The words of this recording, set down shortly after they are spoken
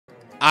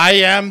I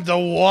am the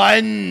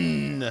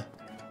one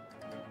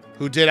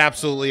who did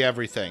absolutely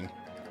everything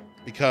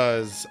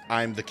because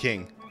I'm the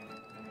king.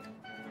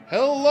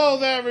 Hello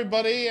there,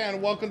 everybody, and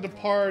welcome to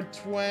part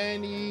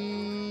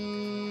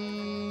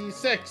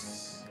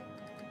 26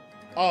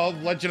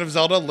 of Legend of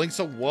Zelda: Link's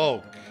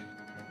Awoke.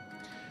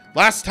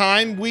 Last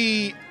time,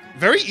 we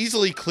very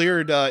easily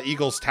cleared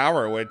Eagle's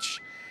Tower,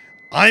 which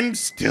I'm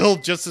still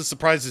just as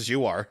surprised as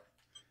you are,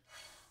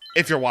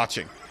 if you're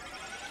watching.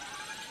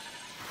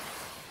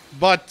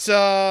 But,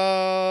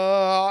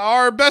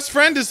 our best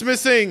friend is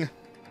missing.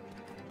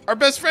 Our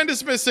best friend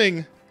is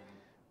missing.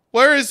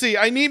 Where is he?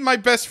 I need my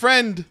best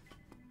friend.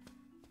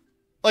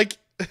 Like,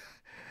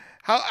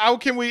 how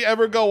can we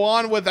ever go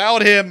on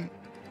without him?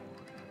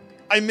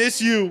 I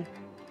miss you.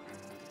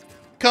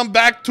 Come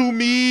back to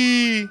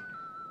me.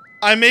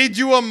 I made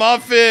you a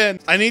muffin.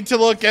 I need to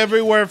look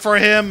everywhere for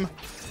him.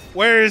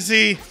 Where is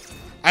he?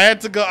 I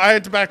had to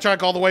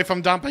backtrack all the way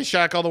from Dompe's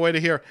shack all the way to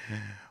here.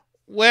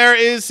 Where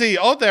is he?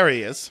 Oh, there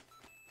he is.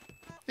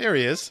 There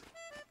he is.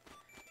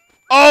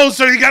 Oh,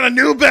 so you got a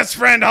new best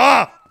friend,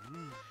 huh?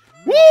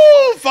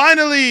 Woo!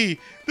 Finally!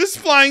 This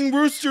flying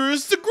rooster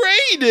is the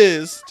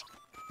greatest!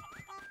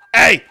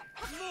 Hey!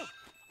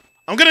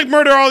 I'm gonna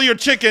murder all your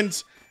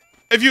chickens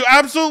if you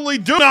absolutely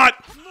do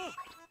not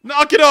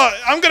knock it off.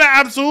 I'm gonna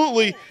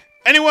absolutely...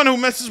 Anyone who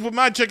messes with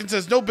my chickens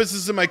has no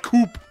business in my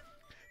coop.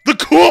 The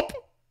coop?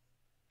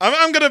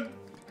 I'm gonna...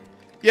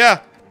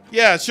 Yeah,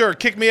 sure,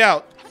 kick me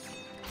out.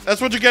 That's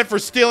what you get for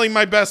stealing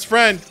my best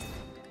friend.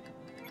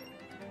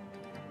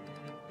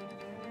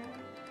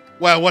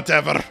 Well,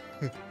 whatever.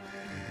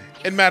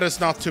 It matters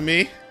not to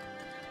me.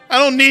 I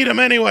don't need him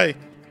anyway.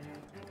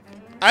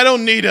 I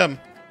don't need him.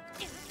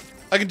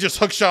 I can just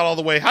hookshot all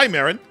the way. Hi,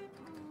 Marin.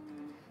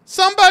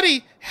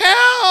 Somebody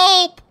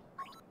help!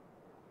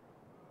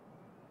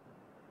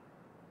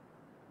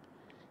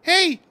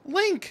 Hey,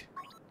 Link.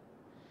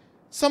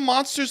 Some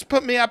monsters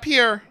put me up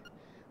here.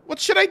 What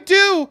should I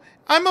do?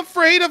 I'm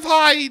afraid of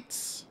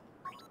heights.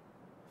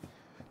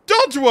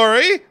 Don't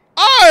worry.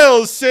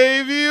 I'll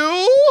save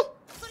you.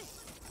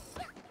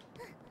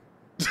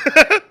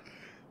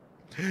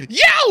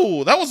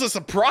 Yo! That was a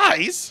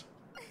surprise!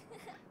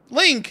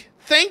 Link,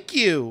 thank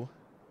you!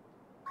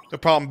 No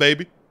problem,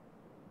 baby.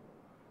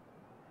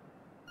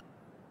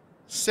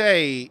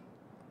 Say,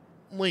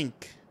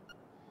 Link,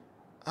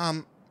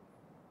 I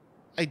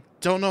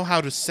don't know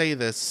how to say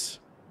this,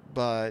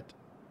 but...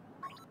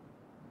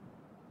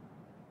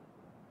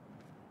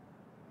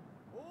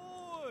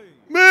 Oi.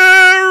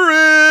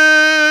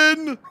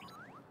 Marin!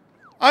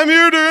 I'm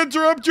here to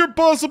interrupt your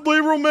possibly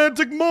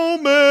romantic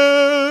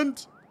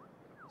moment!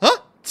 Huh?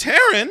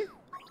 Terran?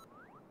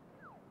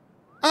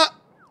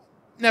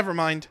 Never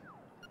mind.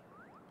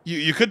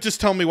 You could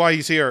just tell me why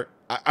he's here.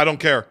 I don't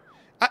care.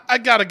 I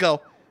gotta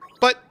go.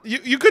 But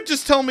you could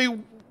just tell me...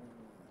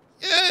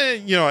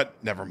 you know what?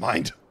 Never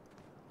mind.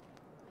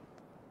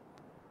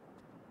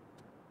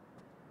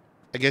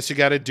 I guess you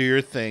gotta do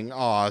your thing.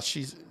 Aw,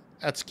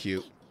 that's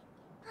cute.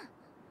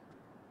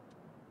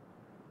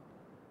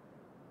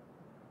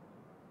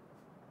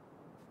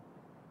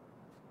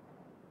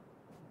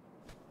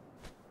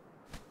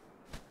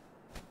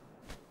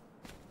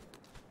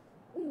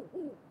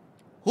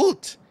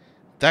 Hoot!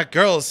 That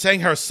girl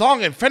sang her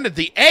song in front of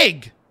the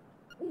egg!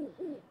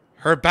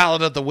 Her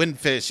Ballad of the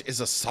Windfish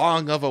is a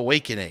song of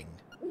awakening.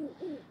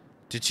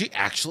 Did she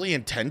actually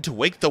intend to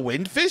wake the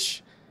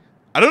windfish?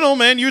 I don't know,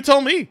 man. You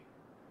tell me.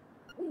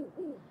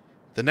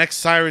 The next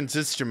siren's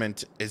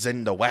instrument is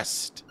in the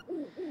west.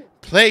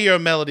 Play your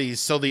melodies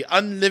so the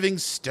unliving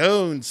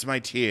stones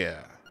might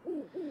hear.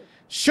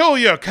 Show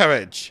your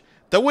courage.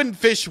 The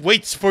windfish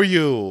waits for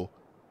you.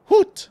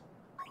 Hoot!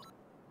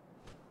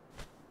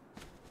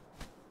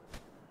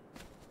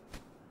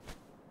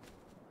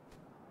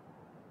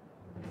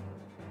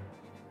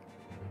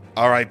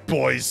 Alright,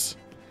 boys.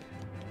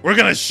 We're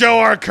gonna show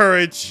our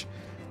courage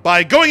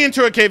by going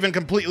into a cave and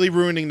completely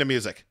ruining the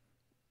music.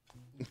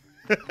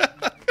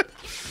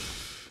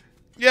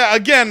 Yeah,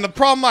 again, the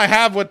problem I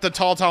have with the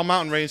Tall Tall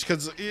Mountain range,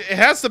 because it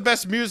has the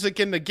best music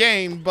in the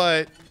game,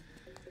 but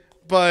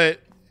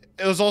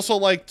it was also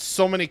like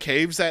so many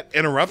caves that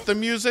interrupt the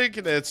music,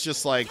 and it's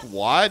just like,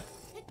 what?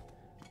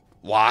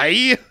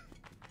 Why?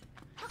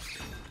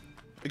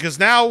 Because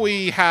now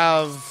we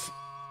have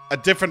a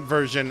different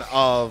version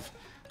of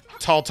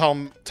Tall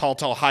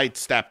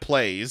Heights that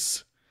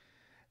plays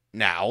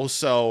now,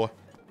 so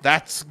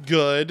that's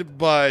good,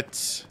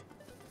 but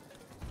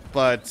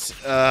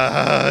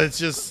it's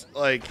just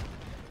like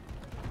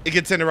it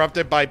gets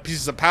interrupted by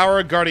pieces of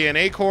power, guardian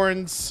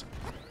acorns.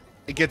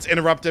 It gets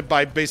interrupted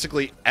by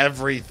basically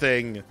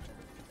everything.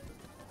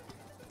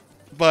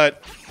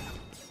 But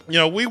you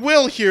know, we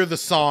will hear the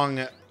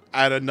song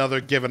at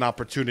another given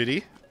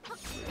opportunity,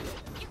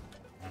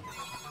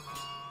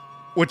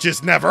 which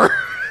is never.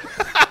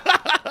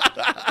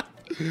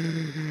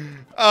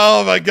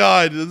 Oh my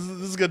god, this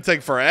is gonna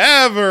take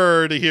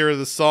forever to hear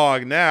the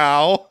song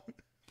now.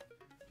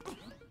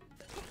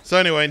 So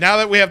anyway, now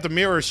that we have the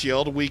mirror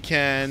shield, we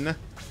can,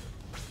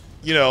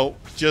 you know,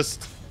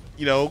 just,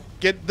 you know,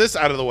 get this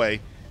out of the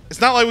way. It's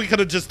not like we could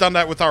have just done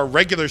that with our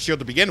regular shield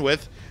to begin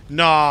with.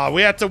 Nah,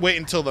 we had to wait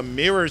until the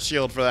mirror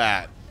shield for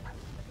that.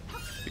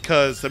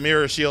 Because the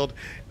mirror shield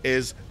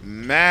is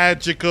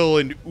magical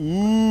and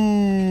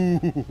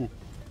ooh.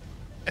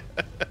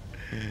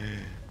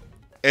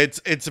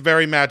 It's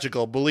very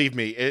magical, believe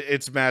me.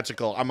 It's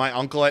magical. My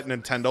uncle at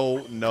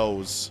Nintendo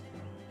knows.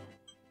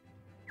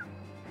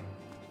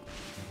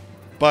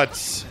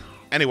 But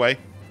anyway,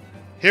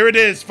 here it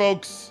is,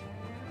 folks.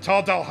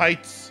 Tall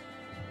Heights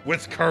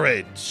with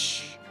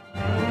courage.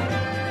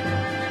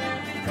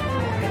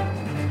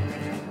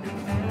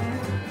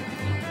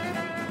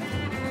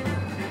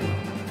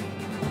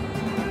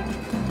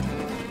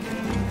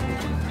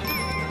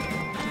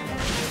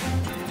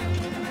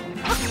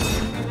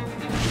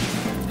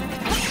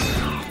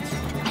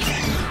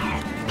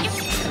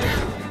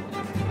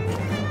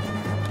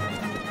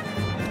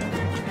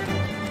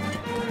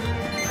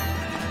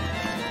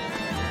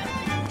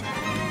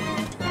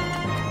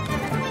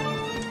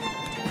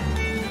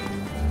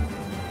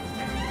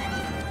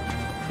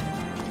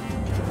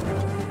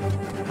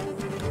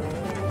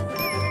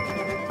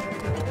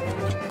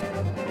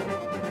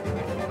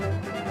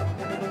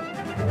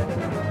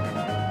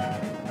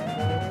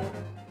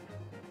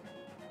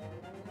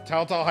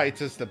 Telltale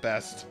Heights is the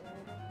best.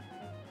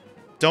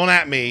 Don't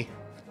at me,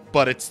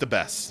 but it's the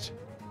best.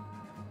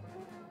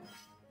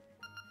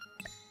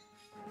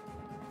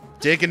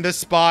 Dig in this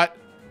spot,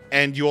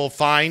 and you'll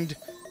find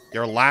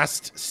your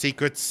last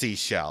secret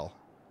seashell.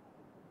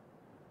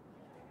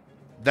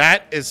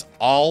 That is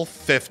all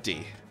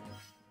 50.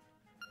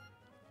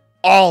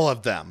 All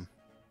of them.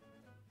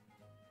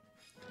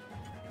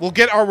 We'll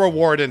get our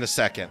reward in a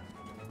second.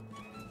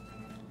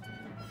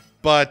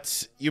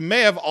 But you may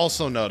have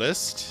also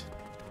noticed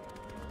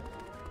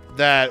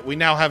that we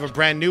now have a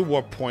brand new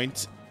warp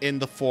point in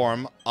the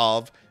form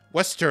of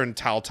Western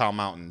Telltale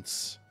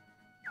Mountains.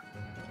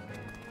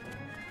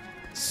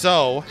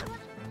 So,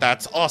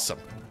 that's awesome.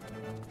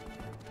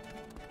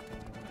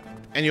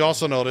 And you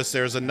also notice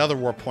there's another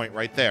warp point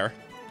right there.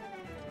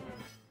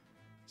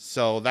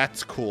 So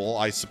that's cool,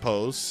 I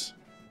suppose.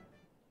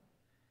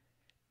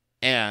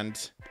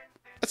 And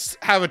let's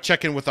have a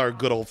check-in with our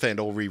good old fan,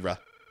 old Rira.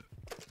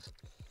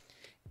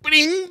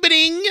 Bring,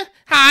 bring.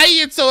 Hi,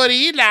 it's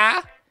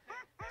Orilla.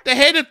 The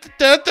head of the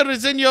turtle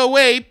is in your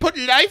way. Put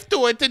life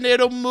to it and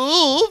it'll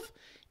move.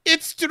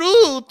 It's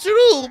true,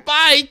 true.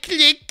 Bye,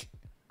 click.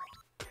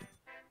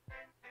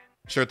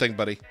 Sure thing,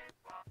 buddy.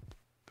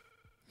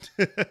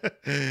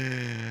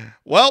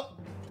 Well,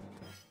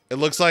 it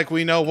looks like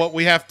we know what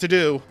we have to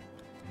do.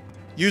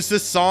 Use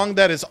this song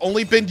that has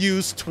only been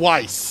used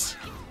twice.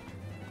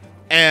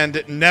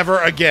 And never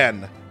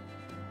again.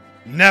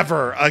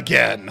 Never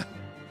again.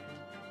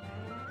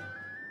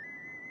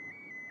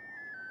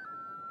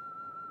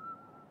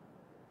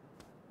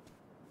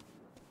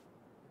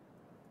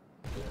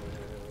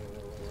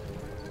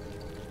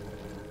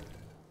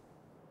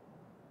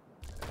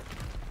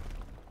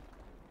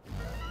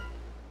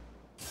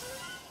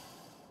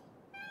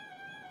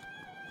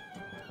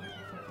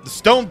 The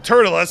stone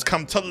turtle has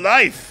come to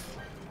life.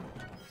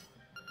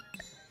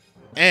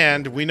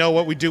 And we know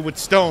what we do with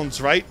stones,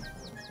 right?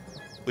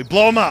 We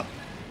blow them up.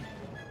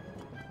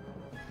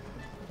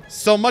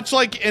 So much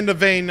like in the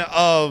vein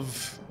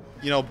of,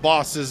 you know,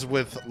 bosses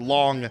with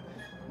long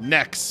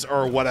necks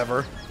or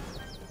whatever.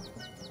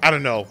 I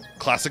don't know,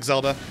 classic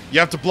Zelda. You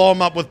have to blow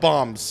him up with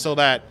bombs so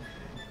that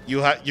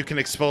you can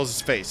expose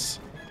his face.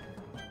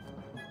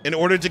 In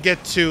order to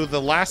get to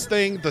the last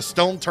thing, the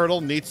stone turtle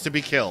needs to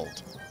be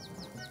killed.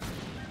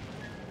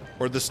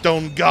 Or the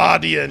stone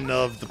guardian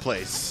of the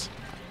place.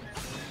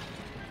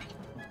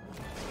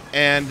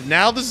 And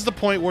now this is the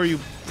point where you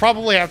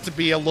probably have to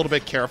be a little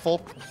bit careful.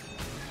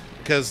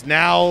 Because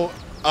now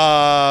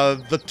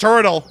the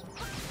turtle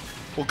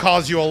will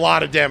cause you a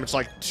lot of damage.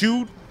 Like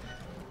two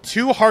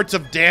hearts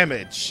of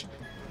damage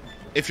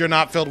if you're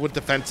not filled with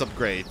defense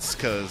upgrades.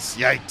 Because,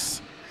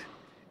 yikes.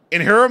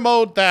 In hero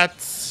mode,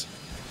 that's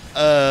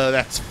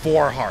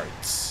 4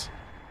 hearts.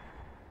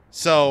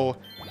 So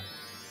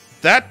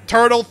that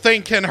turtle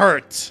thing can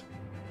hurt.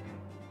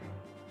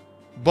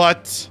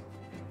 But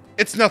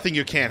it's nothing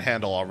you can't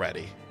handle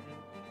already.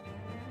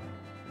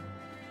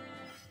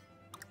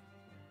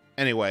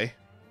 Anyway.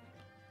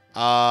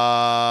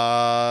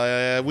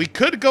 We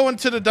could go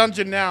into the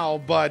dungeon now,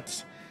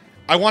 but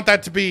I want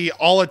that to be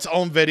all its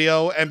own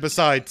video. And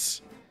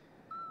besides,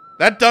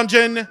 that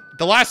dungeon,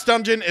 the last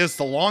dungeon, is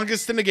the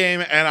longest in the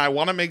game, and I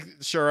want to make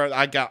sure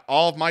I got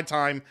all of my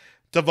time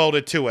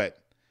devoted to it.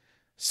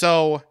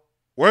 So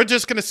we're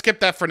just going to skip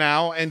that for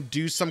now and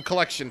do some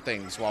collection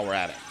things while we're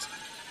at it.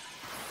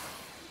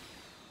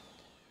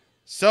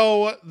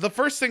 So the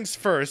first things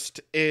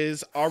first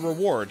is our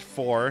reward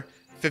for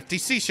 50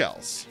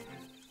 seashells.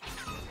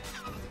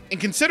 And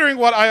considering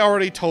what I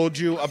already told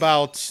you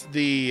about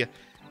the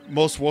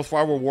most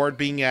worthwhile reward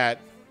being at,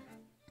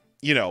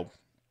 you know,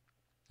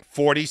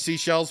 40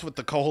 seashells with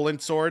the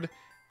Koholint sword,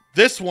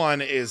 this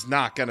one is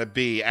not going to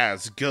be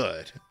as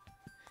good.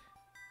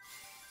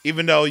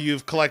 Even though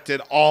you've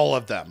collected all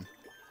of them.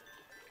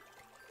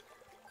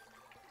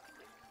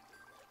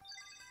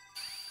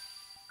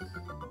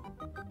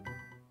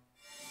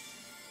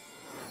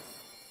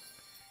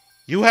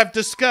 You have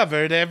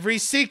discovered every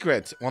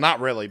secret. Well, not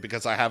really,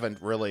 because I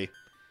haven't really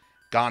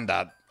gone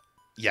that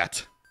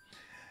yet.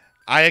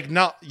 I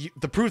acknowledge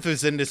the proof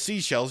is in the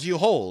seashells you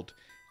hold.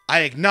 I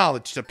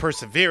acknowledge the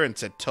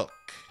perseverance it took.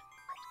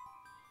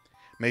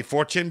 May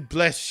fortune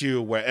bless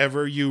you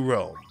wherever you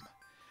roam.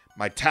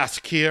 My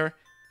task here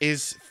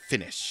is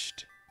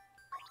finished.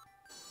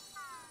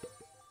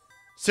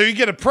 So you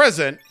get a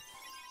present,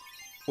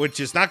 which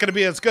is not going to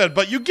be as good,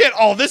 but you get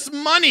all this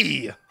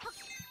money.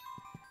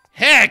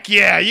 Heck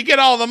yeah, you get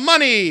all the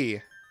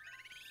money.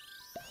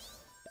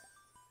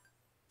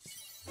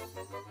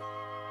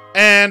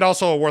 And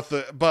also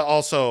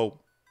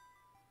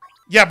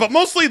but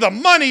mostly the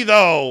money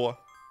though.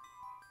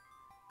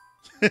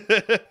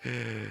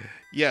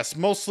 Yes,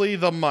 mostly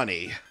the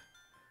money.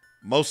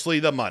 Mostly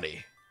the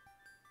money.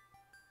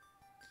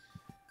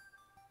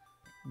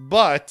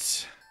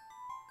 But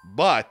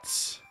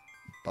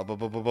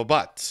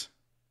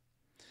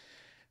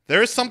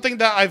there is something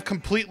that I've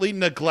completely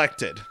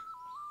neglected.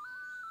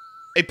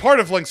 A part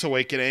of Link's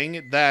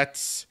Awakening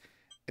that's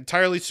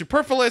entirely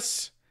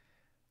superfluous,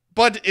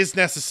 but is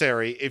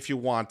necessary if you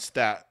want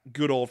that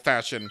good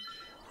old-fashioned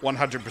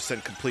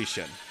 100%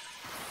 completion.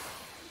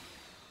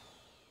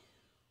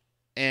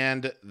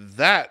 And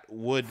that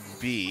would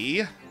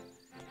be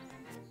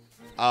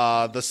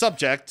the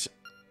subject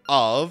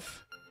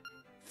of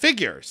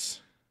figures.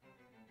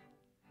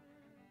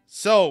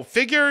 So,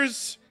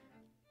 figures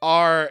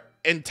are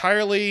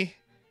entirely,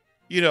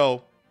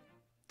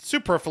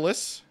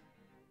 superfluous.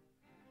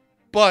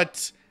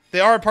 But they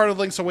are a part of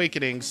Link's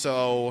Awakening,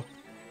 so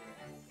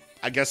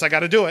I guess I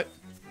gotta do it.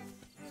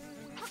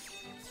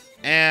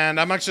 And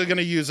I'm actually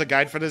gonna use a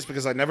guide for this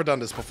because I've never done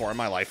this before in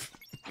my life.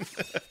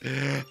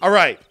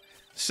 Alright,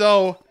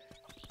 so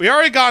we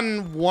already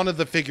gotten one of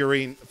the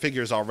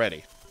figures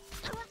already.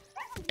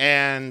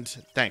 And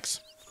thanks.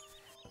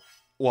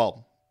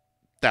 Well,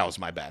 that was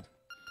my bad.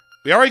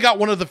 We already got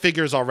one of the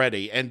figures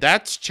already, and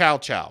that's Chow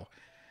Chow,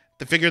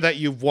 the figure that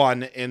you've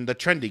won in the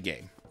trendy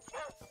game.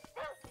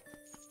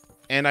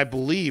 And I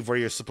believe where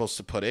you're supposed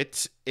to put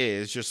it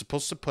is you're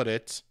supposed to put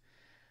it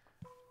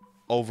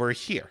over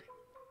here.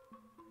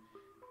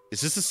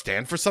 Is this a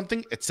stand for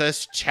something? It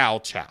says Chow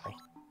Chow.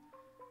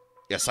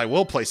 Yes, I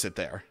will place it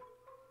there.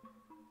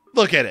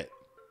 Look at it.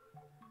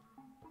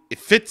 It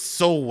fits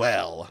so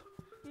well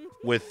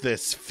with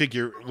this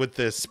figure, with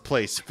this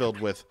place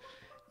filled with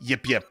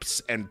yip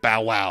yips and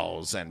bow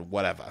wows and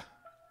whatever.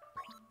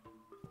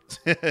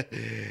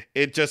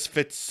 It just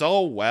fits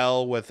so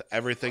well with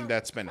everything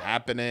that's been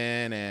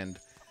happening and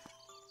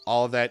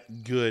all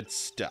that good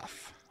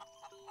stuff.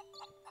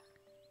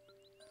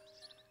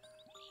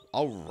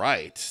 All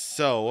right,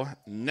 so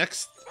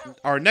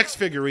our next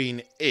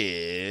figurine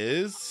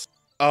is,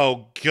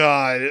 oh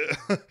god.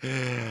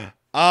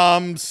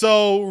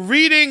 So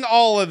reading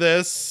all of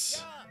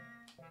this,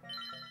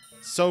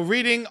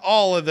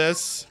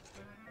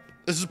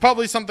 this is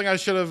probably something I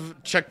should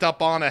have checked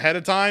up on ahead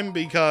of time,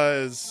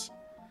 because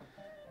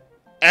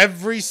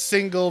every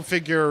single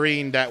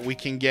figurine that we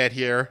can get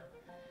here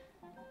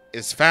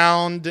is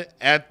found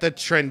at the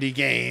trendy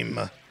game.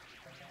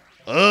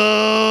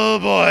 Oh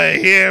boy,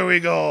 here we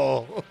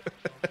go.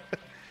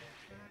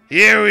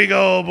 Here we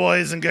go,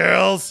 boys and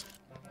girls.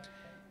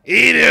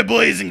 Hey there,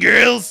 boys and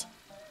girls.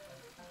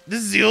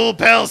 This is the old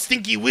pal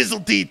Stinky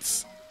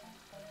Whistleteats.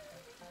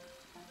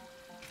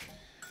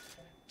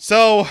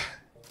 So,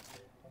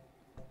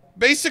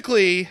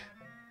 basically,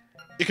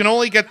 you can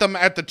only get them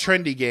at the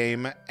trendy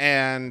game,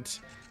 and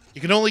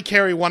you can only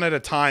carry one at a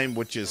time,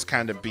 which is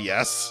kind of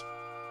BS.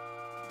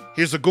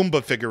 Here's a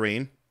Goomba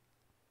figurine.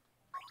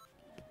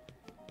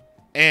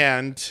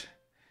 And,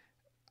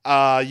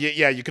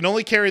 yeah, you can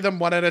only carry them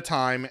one at a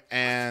time,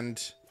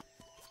 and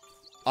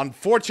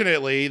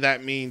unfortunately,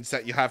 that means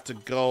that you have to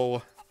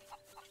go,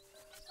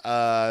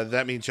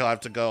 you'll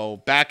have to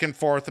go back and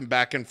forth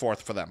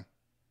for them.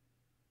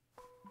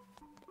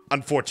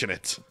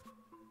 Unfortunate.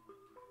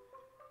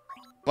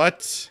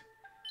 But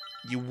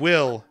you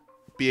will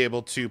be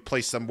able to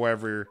place them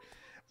wherever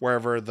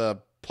the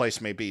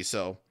place may be.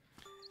 So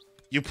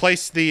you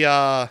place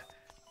the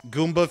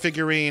Goomba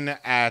figurine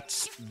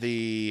at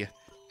the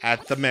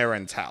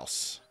Marin's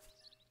house.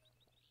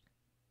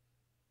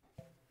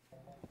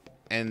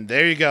 And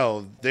there you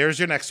go. There's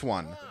your next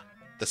one.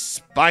 The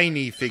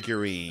Spiny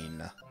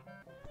figurine.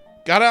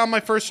 Got it on my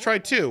first try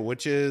too,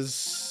 which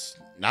is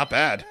not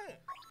bad.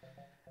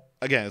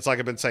 Again, it's like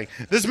I've been saying,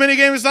 this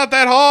minigame is not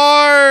that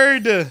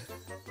hard!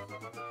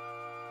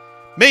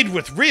 Made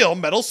with real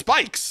metal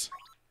spikes.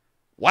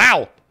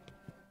 Wow.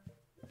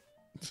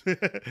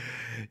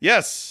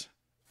 Yes.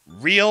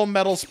 Real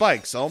metal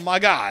spikes. Oh my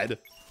god.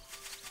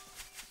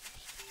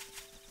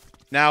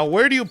 Now,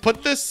 where do you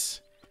put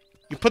this?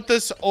 You put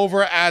this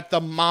over at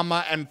the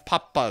Mama and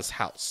Papa's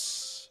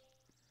house.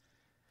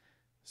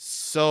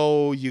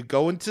 So, you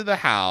go into the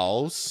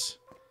house.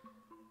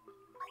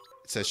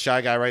 It says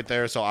Shy Guy right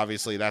there, so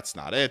obviously that's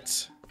not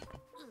it.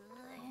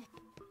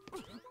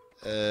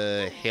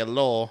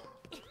 Hello.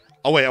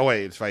 Oh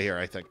wait, it's right here,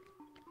 I think.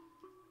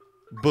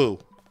 Boo.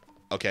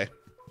 Okay.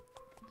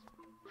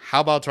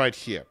 How about right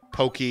here?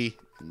 Pokey.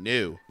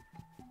 No.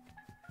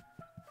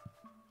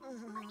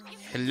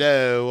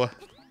 Hello.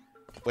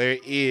 Where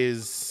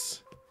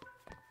is...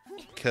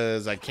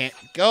 Because I can't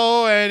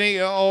go any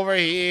over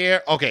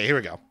here. Okay, here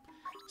we go.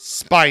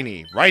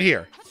 Spiny. Right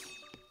here.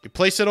 You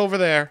place it over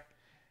there.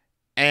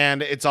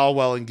 And it's all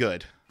well and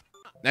good.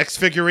 Next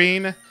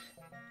figurine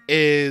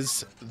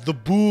is the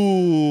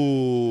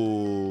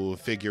Boo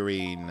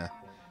figurine.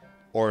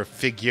 Or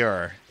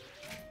figure.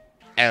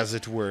 As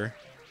it were.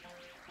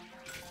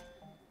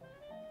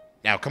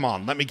 Now, come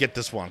on. Let me get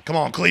this one. Come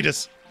on,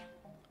 Cletus.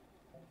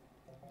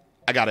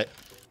 I got it.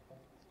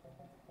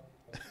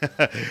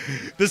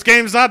 This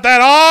game's not that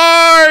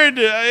hard.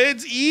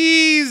 It's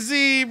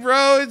easy,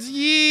 bro. It's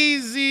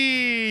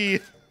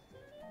easy.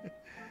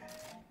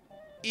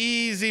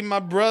 Easy, my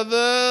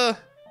brother.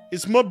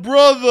 It's my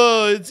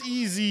brother. It's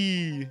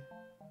easy.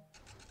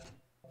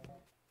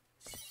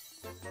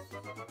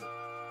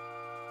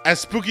 As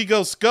spooky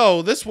ghosts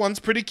go, this one's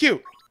pretty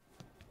cute.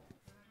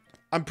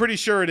 I'm pretty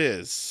sure it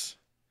is.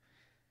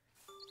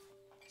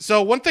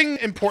 So one thing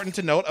important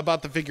to note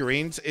about the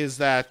figurines is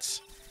that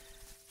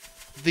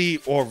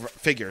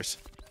figures.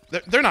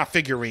 They're not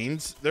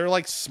figurines. They're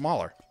like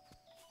smaller.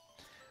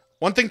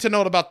 One thing to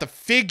note about the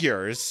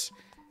figures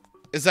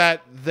is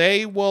that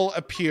they will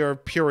appear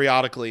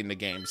periodically in the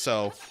game.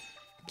 So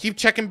keep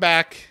checking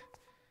back.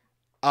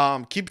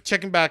 Keep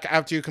checking back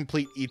after you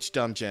complete each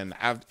dungeon,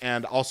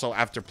 and also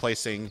after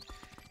placing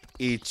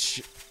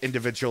each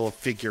individual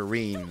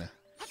figurine,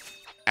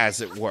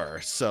 as it were.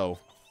 So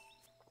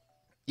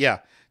yeah,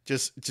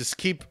 just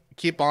keep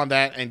on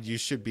that, and you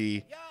should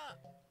be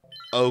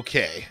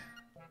okay.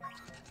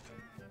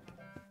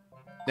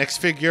 Next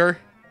figure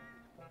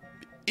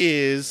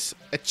is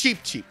a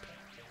Cheep.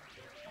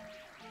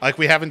 Like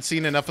we haven't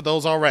seen enough of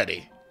those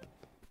already.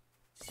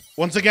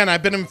 Once again,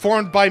 I've been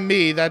informed by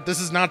me that this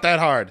is not that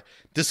hard.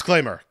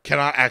 Disclaimer,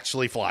 cannot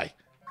actually fly.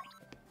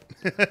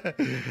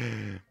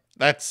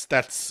 That's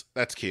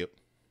cute.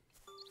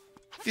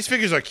 These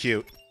figures are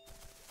cute.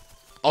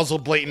 Also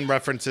blatant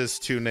references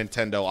to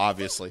Nintendo,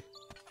 obviously.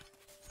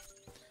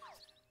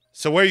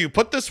 So where you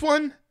put this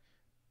one?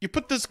 You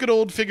put this good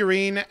old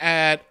figurine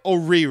at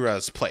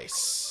Orira's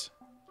place.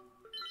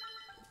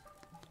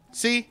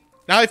 See?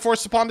 Now I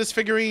forced upon this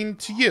figurine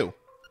to you.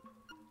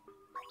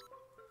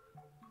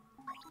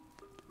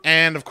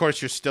 And, of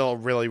course, you're still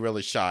really,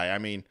 really shy. I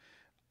mean,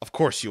 of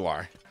course you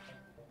are.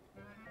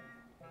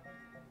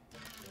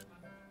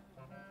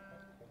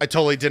 I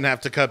totally didn't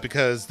have to cut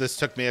because this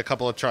took me a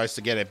couple of tries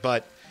to get it.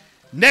 But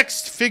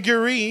next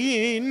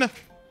figurine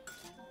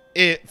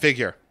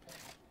figure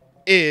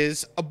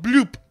is a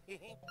bloop.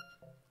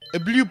 A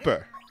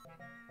blooper.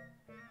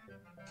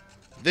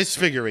 This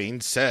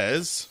figurine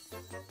says,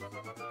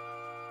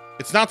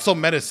 it's not so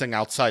menacing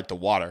outside the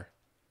water.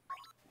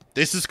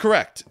 This is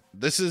correct.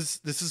 This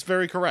is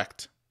very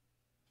correct.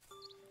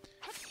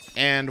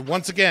 And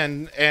once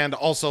again, and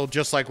also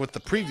just like with the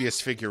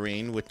previous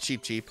figurine with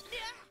Cheep,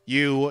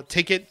 you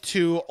take it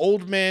to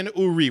Old Man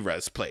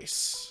Urira's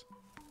place.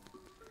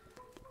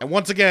 And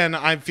once again,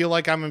 I feel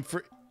like I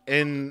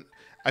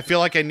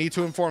need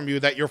to inform you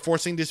that you're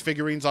forcing these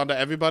figurines onto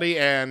everybody,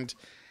 and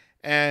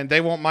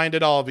they won't mind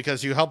at all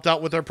because you helped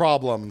out with their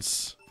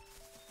problems.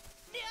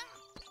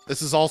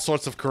 This is all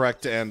sorts of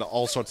correct and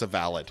all sorts of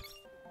valid.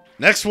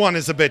 Next one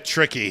is a bit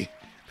tricky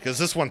because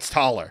this one's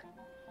taller.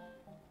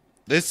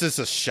 This is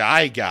a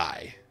shy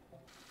guy.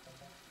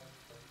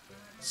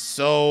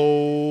 So...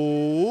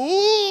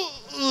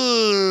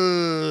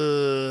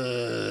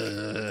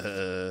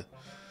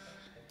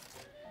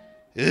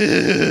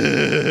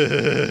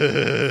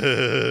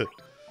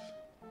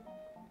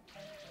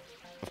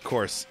 Of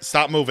course.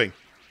 Stop moving.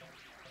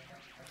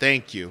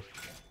 Thank you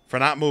for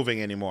not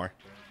moving anymore.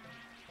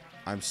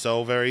 I'm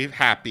so very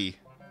happy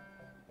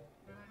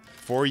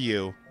for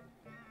you.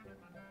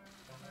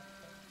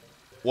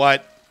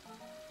 What?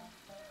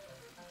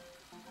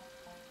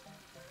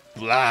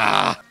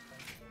 Blah.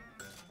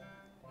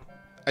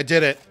 I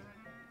did it.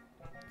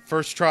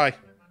 First try.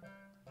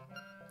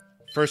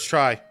 First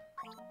try.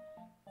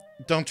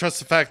 Don't trust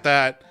the fact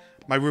that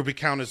my ruby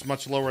count is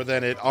much lower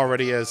than it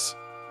already is.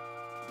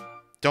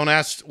 Don't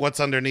ask what's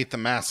underneath the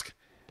mask.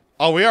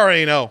 Oh, we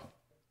already know.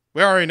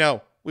 We already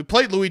know. We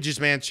played Luigi's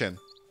Mansion.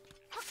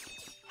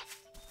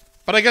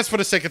 But I guess for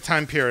the sake of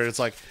time period, it's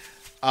like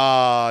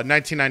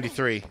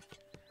 1993.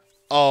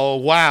 Oh,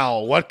 wow.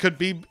 What could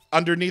be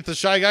underneath the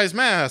Shy Guy's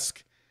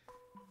mask?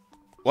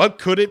 What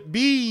could it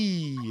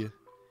be?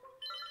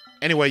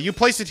 Anyway, you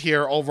place it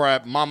here over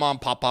at Mama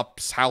and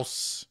Pop-Up's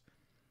house.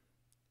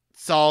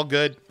 It's all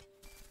good.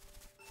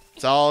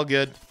 It's all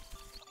good.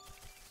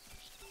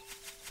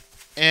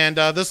 And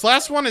this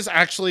last one is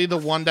actually the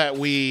one that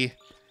we...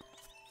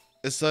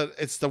 It's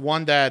the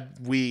one that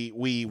we.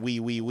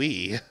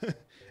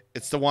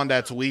 It's the one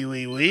that's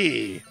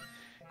we.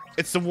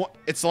 It's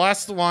the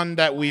last one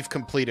that we've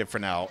completed for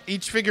now.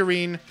 Each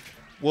figurine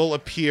will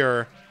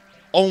appear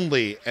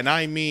only, and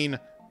I mean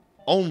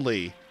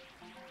only,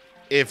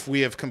 if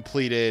we have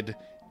completed,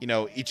 you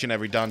know, each and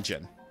every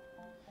dungeon.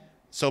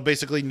 So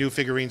basically, new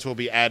figurines will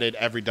be added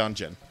every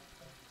dungeon.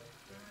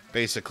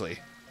 Basically.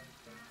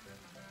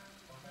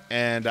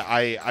 And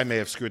I may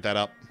have screwed that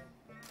up.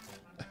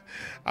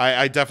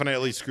 I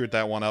definitely screwed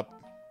that one up.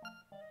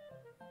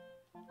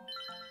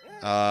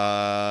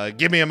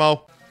 Give me a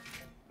mo.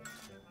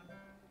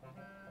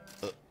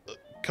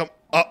 Come.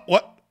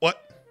 What?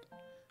 What?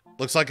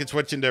 Looks like it's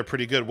switching there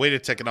pretty good. Wait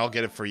a second, I'll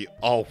get it for you.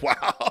 Oh,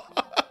 wow.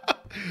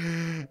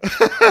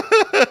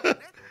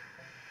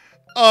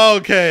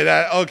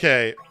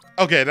 Okay,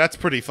 okay, that's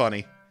pretty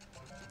funny.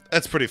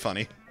 That's pretty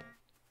funny.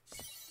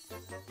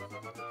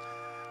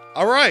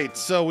 Alright,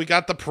 so we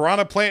got the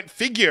piranha plant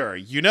figure.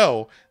 You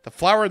know, the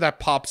flower that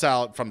pops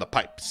out from the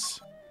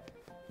pipes.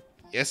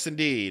 Yes,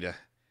 indeed.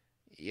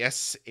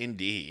 Yes,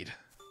 indeed.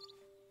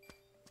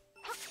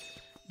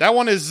 That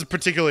one is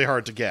particularly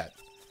hard to get.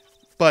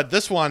 But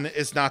this one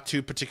is not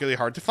too particularly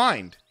hard to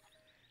find.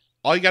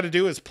 All you gotta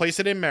do is place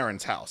it in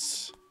Marin's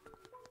house.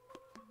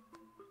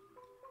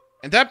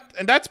 And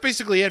that's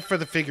basically it for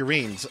the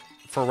figurines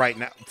for right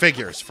now.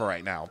 Figures for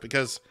right now,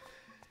 because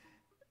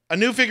a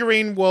new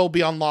figurine will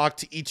be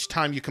unlocked each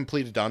time you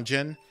complete a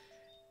dungeon.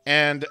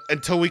 And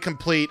until we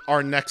complete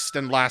our next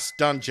and last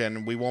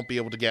dungeon, we won't be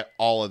able to get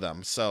all of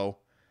them. So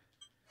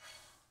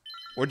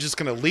we're just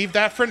going to leave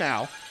that for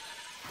now.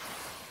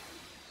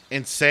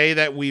 And say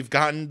that we've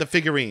gotten the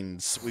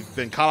figurines. We've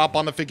been caught up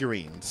on the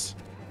figurines.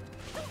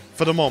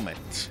 For the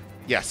moment.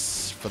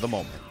 Yes, for the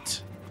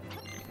moment.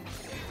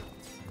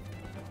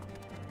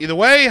 Either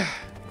way,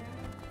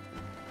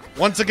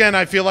 once again,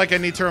 I feel like I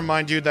need to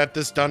remind you that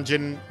this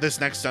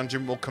next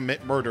dungeon will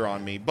commit murder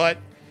on me. But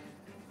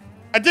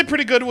I did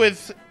pretty good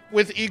with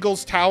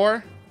Eagle's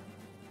Tower.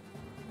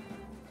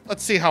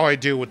 Let's see how I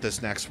do with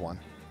this next one.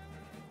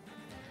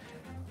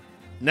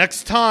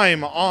 Next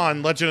time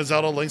on Legend of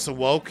Zelda Link's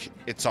Awoke,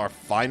 it's our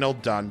final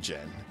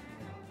dungeon.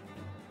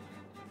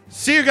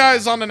 See you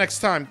guys on the next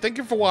time. Thank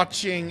you for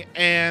watching,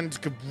 and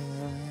goodbye.